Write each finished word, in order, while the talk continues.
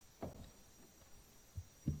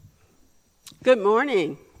Good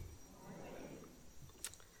morning.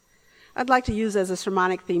 I'd like to use as a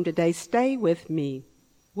sermonic theme today, stay with me.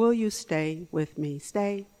 Will you stay with me?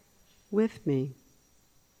 Stay with me.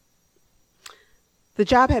 The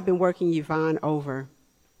job had been working Yvonne over.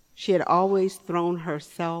 She had always thrown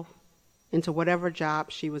herself into whatever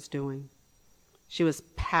job she was doing. She was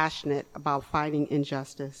passionate about fighting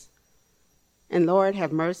injustice. And Lord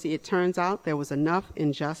have mercy, it turns out there was enough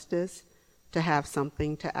injustice to have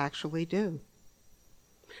something to actually do.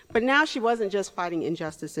 But now she wasn't just fighting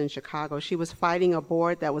injustice in Chicago. She was fighting a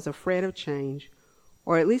board that was afraid of change,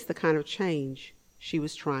 or at least the kind of change she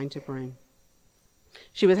was trying to bring.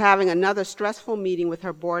 She was having another stressful meeting with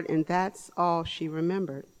her board, and that's all she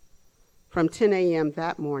remembered. From 10 a.m.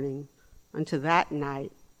 that morning until that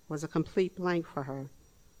night was a complete blank for her.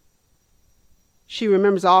 She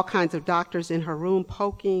remembers all kinds of doctors in her room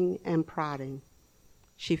poking and prodding.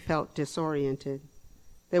 She felt disoriented.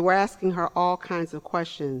 They were asking her all kinds of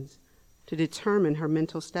questions to determine her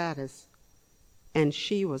mental status, and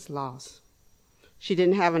she was lost. She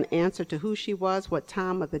didn't have an answer to who she was, what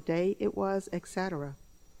time of the day it was, etc.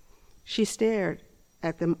 She stared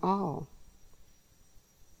at them all.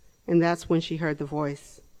 And that's when she heard the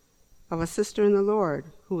voice of a sister in the Lord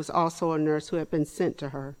who was also a nurse who had been sent to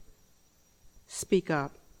her speak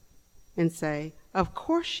up and say, of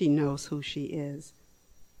course she knows who she is,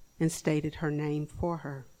 and stated her name for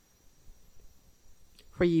her.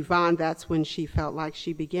 For Yvonne, that's when she felt like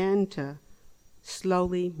she began to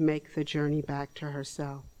slowly make the journey back to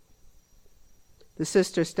herself. The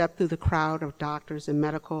sister stepped through the crowd of doctors and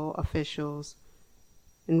medical officials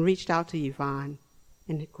and reached out to Yvonne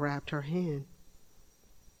and grabbed her hand.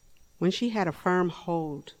 When she had a firm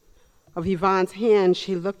hold of Yvonne's hand,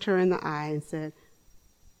 she looked her in the eye and said,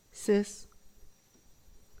 "Sis,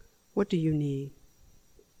 what do you need?"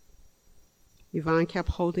 Yvonne kept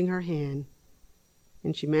holding her hand,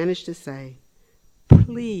 and she managed to say,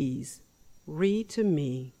 "Please read to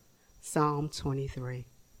me Psalm 23.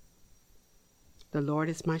 The Lord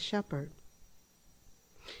is my shepherd.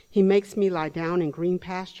 He makes me lie down in green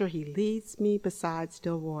pasture. He leads me beside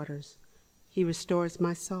still waters. He restores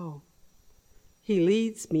my soul. He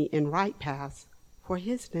leads me in right paths for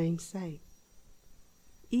his name's sake.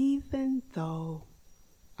 Even though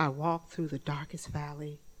I walk through the darkest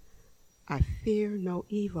valley, I fear no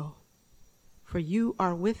evil, for you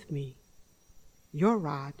are with me. Your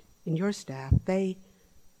rod and your staff, they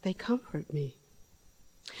comfort me.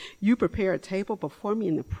 You prepare a table before me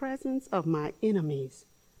in the presence of my enemies.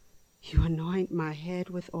 You anoint my head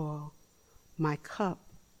with oil. My cup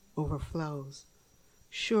overflows.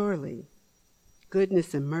 Surely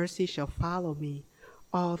goodness and mercy shall follow me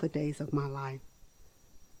all the days of my life,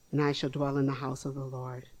 and I shall dwell in the house of the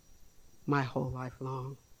Lord my whole life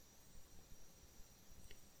long."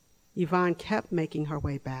 Yvonne kept making her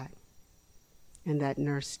way back, and that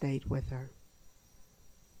nurse stayed with her.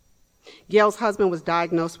 Gail's husband was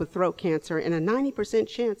diagnosed with throat cancer and a 90%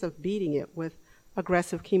 chance of beating it with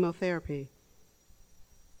aggressive chemotherapy.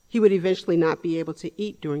 He would eventually not be able to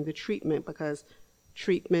eat during the treatment because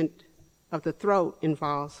treatment of the throat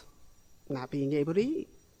involves not being able to eat.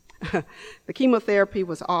 The chemotherapy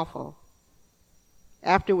was awful.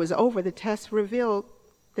 After it was over, the test revealed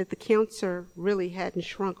that the cancer really hadn't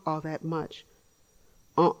shrunk all that much.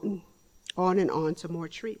 On and on to more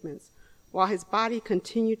treatments, while his body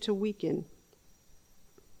continued to weaken.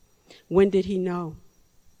 When did he know?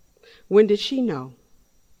 When did she know?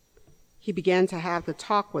 He began to have the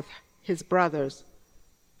talk with his brothers.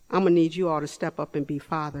 "I'm going to need you all to step up and be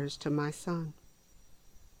fathers to my son."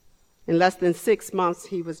 In less than 6 months,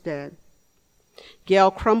 he was dead. Gail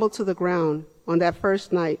crumbled to the ground. On that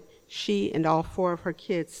first night, she and all 4 of her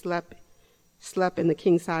kids slept in the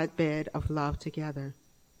king-size bed of love together.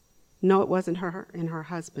 No, it wasn't her and her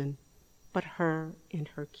husband, but her and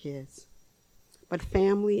her kids. But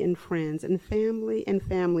family and friends, and family and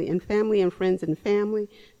family, and family and friends, and family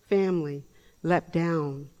leapt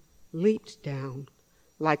down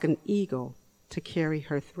like an eagle to carry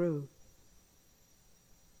her through.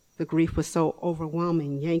 The grief was so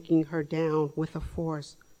overwhelming, yanking her down with a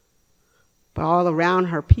force. But all around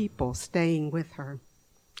her, people staying with her.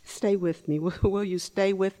 Stay with me. Will you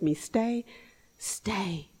stay with me? Stay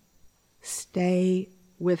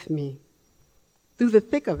with me. Through the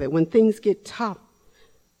thick of it, when things get tough,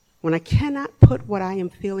 when I cannot put what I am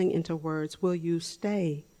feeling into words, will you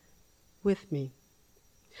stay with me?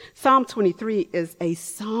 Psalm 23 is a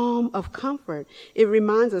psalm of comfort. It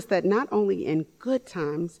reminds us that not only in good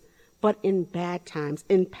times, but in bad times,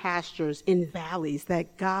 in pastures, in valleys,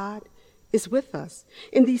 that God is with us.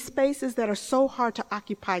 In these spaces that are so hard to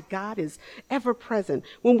occupy, God is ever present.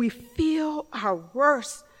 When we feel our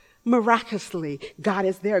worst, miraculously, God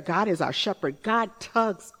is there. God is our shepherd. God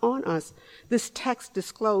tugs on us. This text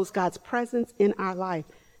discloses God's presence in our life,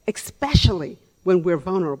 especially when we're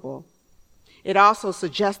vulnerable. It also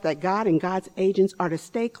suggests that God and God's agents are to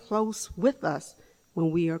stay close with us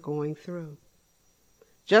when we are going through.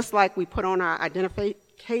 Just like we put on our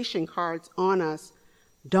identification cards on us,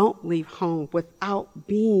 don't leave home without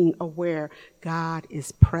being aware God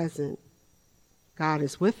is present. God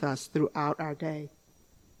is with us throughout our day.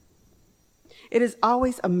 It is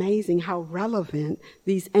always amazing how relevant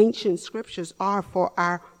these ancient scriptures are for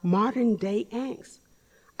our modern day angst.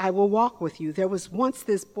 I will walk with you. There was once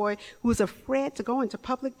this boy who was afraid to go into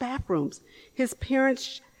public bathrooms. His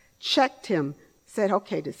parents checked him, said,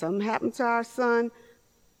 okay, did something happen to our son?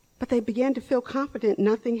 But they began to feel confident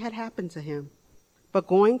nothing had happened to him. But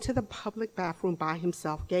going to the public bathroom by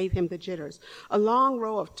himself gave him the jitters. A long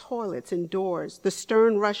row of toilets and doors, the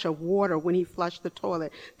stern rush of water when he flushed the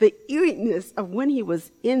toilet, the eeriness of when he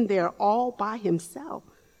was in there all by himself.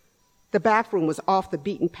 The bathroom was off the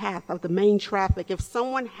beaten path of the main traffic. If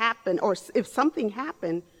something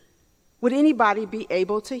happened, would anybody be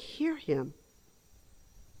able to hear him?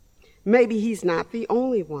 Maybe he's not the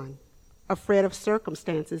only one, afraid of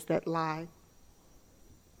circumstances that lie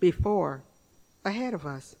ahead of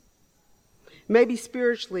us. Maybe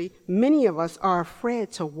spiritually, many of us are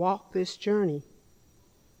afraid to walk this journey.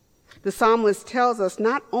 The psalmist tells us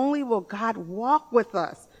not only will God walk with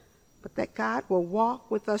us, but that God will walk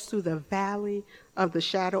with us through the valley of the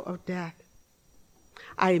shadow of death.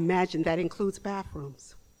 I imagine that includes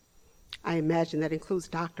bathrooms. I imagine that includes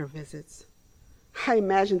doctor visits. I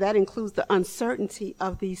imagine that includes the uncertainty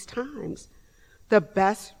of these times. The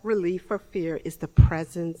best relief for fear is the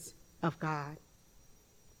presence of God.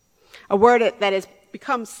 A word that has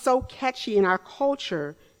become so catchy in our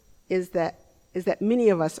culture is that many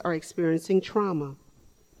of us are experiencing trauma.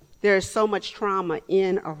 There is so much trauma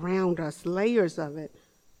around us, layers of it.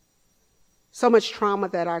 So much trauma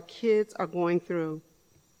that our kids are going through.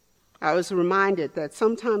 I was reminded that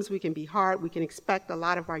sometimes we can be hard, we can expect a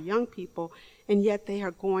lot of our young people, and yet they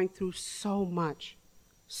are going through so much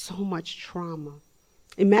trauma.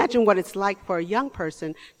 Imagine what it's like for a young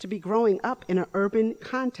person to be growing up in an urban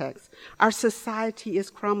context. Our society is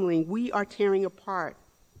crumbling. We are tearing apart.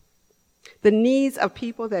 The needs of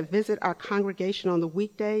people that visit our congregation on the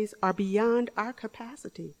weekdays are beyond our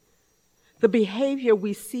capacity. The behavior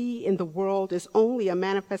we see in the world is only a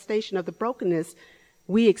manifestation of the brokenness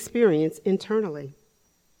we experience internally.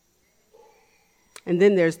 And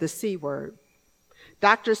then there's the C word.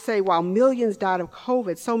 Doctors say while millions died of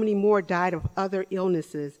COVID, so many more died of other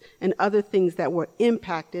illnesses and other things that were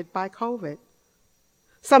impacted by COVID.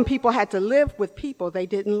 Some people had to live with people they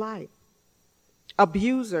didn't like.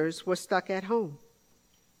 Abusers were stuck at home.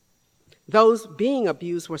 Those being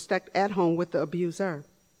abused were stuck at home with the abuser.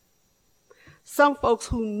 Some folks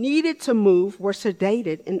who needed to move were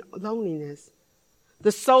sedated in loneliness.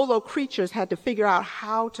 The solo creatures had to figure out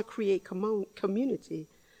how to create community,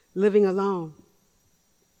 living alone.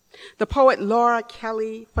 The poet Laura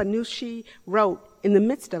Kelly Fanucci wrote, in the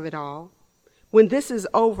midst of it all, when this is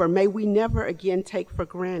over, may we never again take for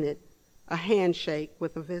granted a handshake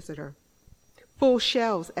with a visitor, full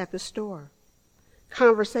shelves at the store,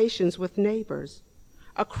 conversations with neighbors,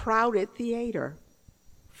 a crowded theater,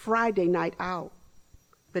 Friday night out,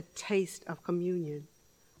 the taste of communion,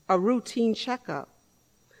 a routine checkup,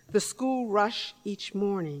 the school rush each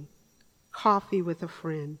morning, coffee with a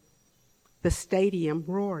friend, the stadium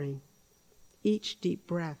roaring, each deep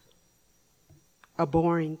breath, a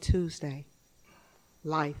boring Tuesday,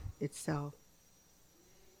 life itself.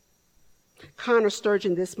 Connor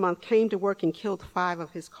Sturgeon this month came to work and killed 5 of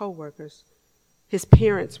his coworkers. His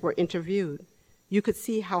parents were interviewed. You could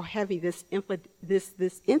see how heavy this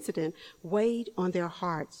incident weighed on their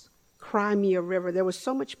hearts. Cry me a river. There was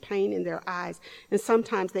so much pain in their eyes, and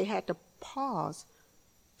sometimes they had to pause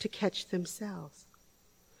to catch themselves.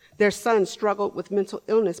 Their son struggled with mental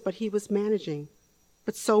illness, but he was managing.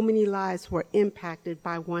 But so many lives were impacted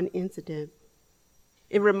by one incident.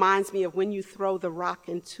 It reminds me of when you throw the rock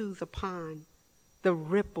into the pond, the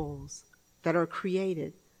ripples that are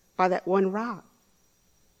created by that one rock.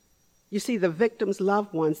 You see the victims'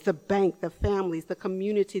 loved ones, the bank, the families, the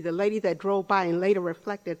community, the lady that drove by and later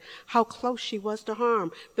reflected how close she was to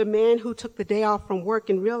harm, the man who took the day off from work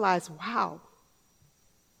and realized, wow,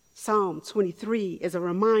 Psalm 23 is a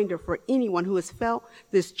reminder for anyone who has felt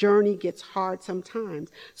this journey gets hard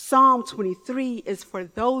sometimes. Psalm 23 is for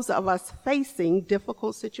those of us facing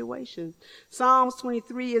difficult situations. Psalms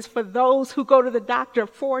 23 is for those who go to the doctor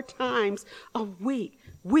 4 times a week,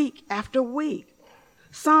 week after week.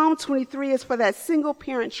 Psalm 23 is for that single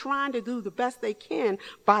parent trying to do the best they can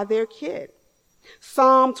by their kid.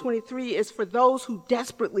 Psalm 23 is for those who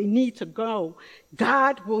desperately need to go.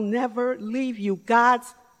 God will never leave you.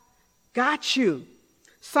 God's got you.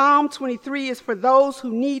 Psalm 23 is for those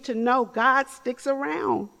who need to know God sticks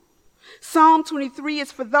around. Psalm 23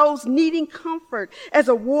 is for those needing comfort as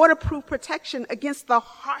a waterproof protection against the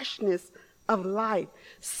harshness of life.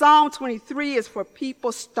 Psalm 23 is for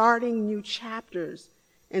people starting new chapters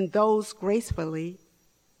and those gracefully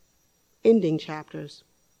ending chapters.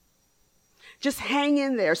 Just hang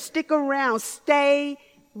in there, stick around, stay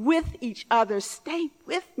with each other, stay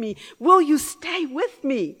with me. Will you stay with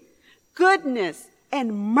me? Goodness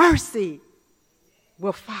and mercy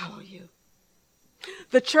will follow you.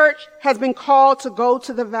 The church has been called to go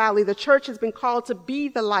to the valley. The church has been called to be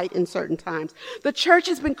the light in certain times. The church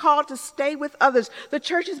has been called to stay with others. The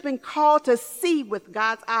church has been called to see with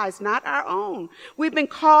God's eyes, not our own. We've been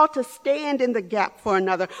called to stand in the gap for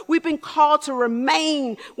another. We've been called to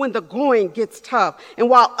remain when the going gets tough. And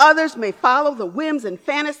while others may follow the whims and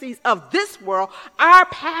fantasies of this world, our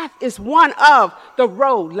path is one of the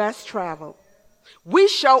road less traveled. We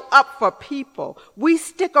show up for people. We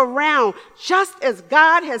stick around just as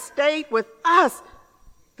God has stayed with us.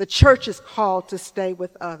 The church is called to stay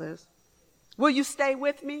with others. Will you stay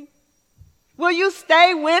with me? Will you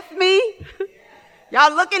stay with me?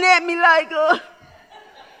 Y'all looking at me like,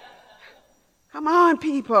 come on,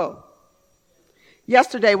 people.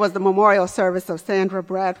 Yesterday was the memorial service of Sandra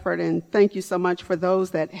Bradford, and thank you so much for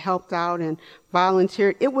those that helped out and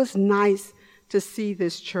volunteered. It was nice to see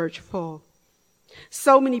this church full.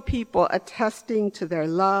 So many people attesting to their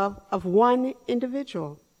love of one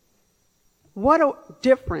individual. What a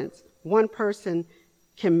difference one person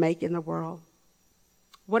can make in the world.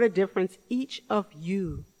 What a difference each of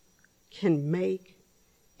you can make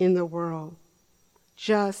in the world.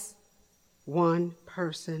 Just one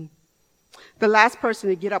person. The last person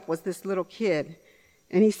to get up was this little kid.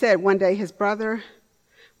 And he said one day his brother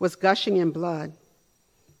was gushing in blood.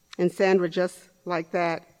 And Sandra, just like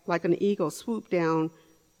that, like an eagle, swooped down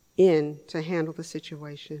in to handle the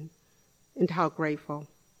situation, and how grateful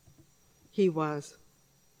he was.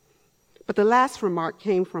 But the last remark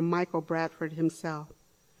came from Michael Bradford himself,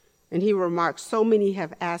 and he remarked, so many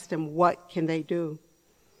have asked him, what can they do?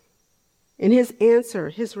 And his answer,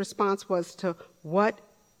 his response was to what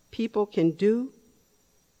people can do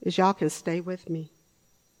is y'all can stay with me.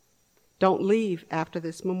 Don't leave after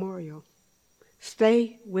this memorial.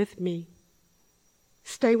 Stay with me.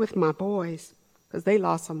 Stay with my boys, because they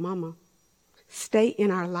lost a mama. Stay in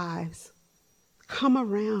our lives. Come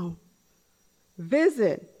around.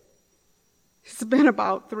 Visit. It's been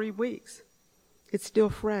about 3 weeks. It's still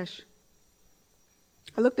fresh.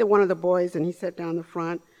 I looked at one of the boys, and he sat down the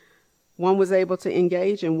front. One was able to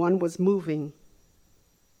engage, and one was moving.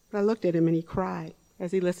 But I looked at him, and he cried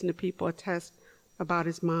as he listened to people attest about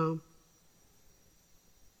his mom.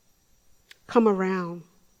 Come around.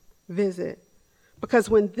 Visit.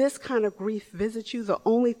 Because when this kind of grief visits you, the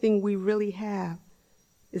only thing we really have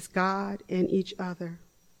is God and each other.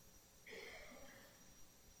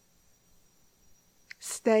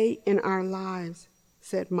 Stay in our lives,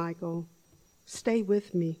 said Michael. Stay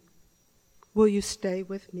with me. Will you stay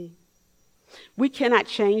with me? We cannot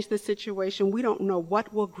change the situation. We don't know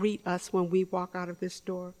what will greet us when we walk out of this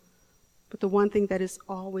door. But the one thing that is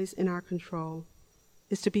always in our control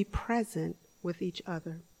is to be present with each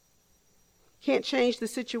other. Can't change the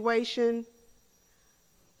situation,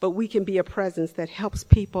 but we can be a presence that helps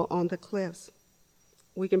people on the cliffs.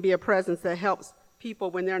 We can be a presence that helps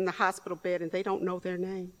people when they're in the hospital bed and they don't know their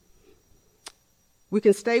name. We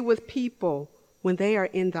can stay with people when they are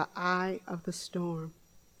in the eye of the storm.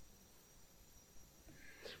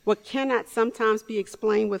 What cannot sometimes be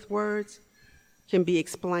explained with words can be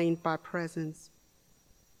explained by presence.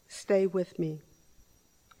 Stay with me.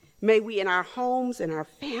 May we in our homes, in our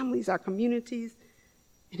families, our communities,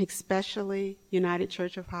 and especially United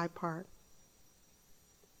Church of Hyde Park,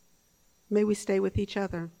 may we stay with each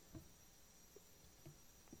other.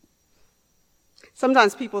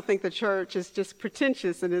 Sometimes people think the church is just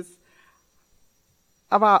pretentious and is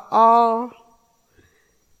about all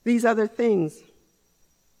these other things.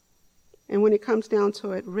 And when it comes down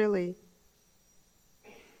to it, really,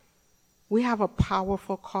 we have a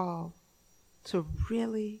powerful call to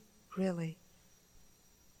really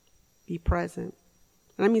be present,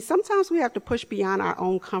 And I mean, sometimes we have to push beyond our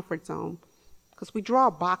own comfort zone because we draw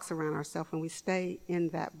a box around ourselves and we stay in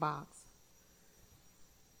that box.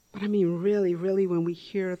 But I mean, really, really, when we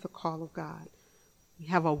hear the call of God, we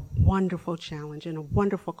have a wonderful challenge and a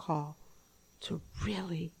wonderful call to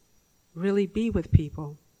really, really be with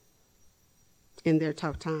people in their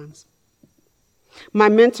tough times. My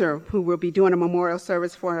mentor, who will be doing a memorial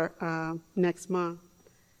service for next month,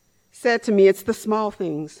 said to me, it's the small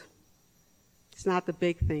things. It's not the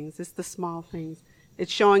big things. It's the small things.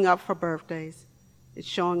 It's showing up for birthdays. It's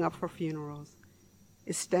showing up for funerals.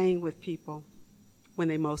 It's staying with people when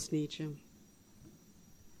they most need you.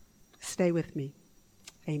 Stay with me.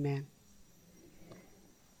 Amen.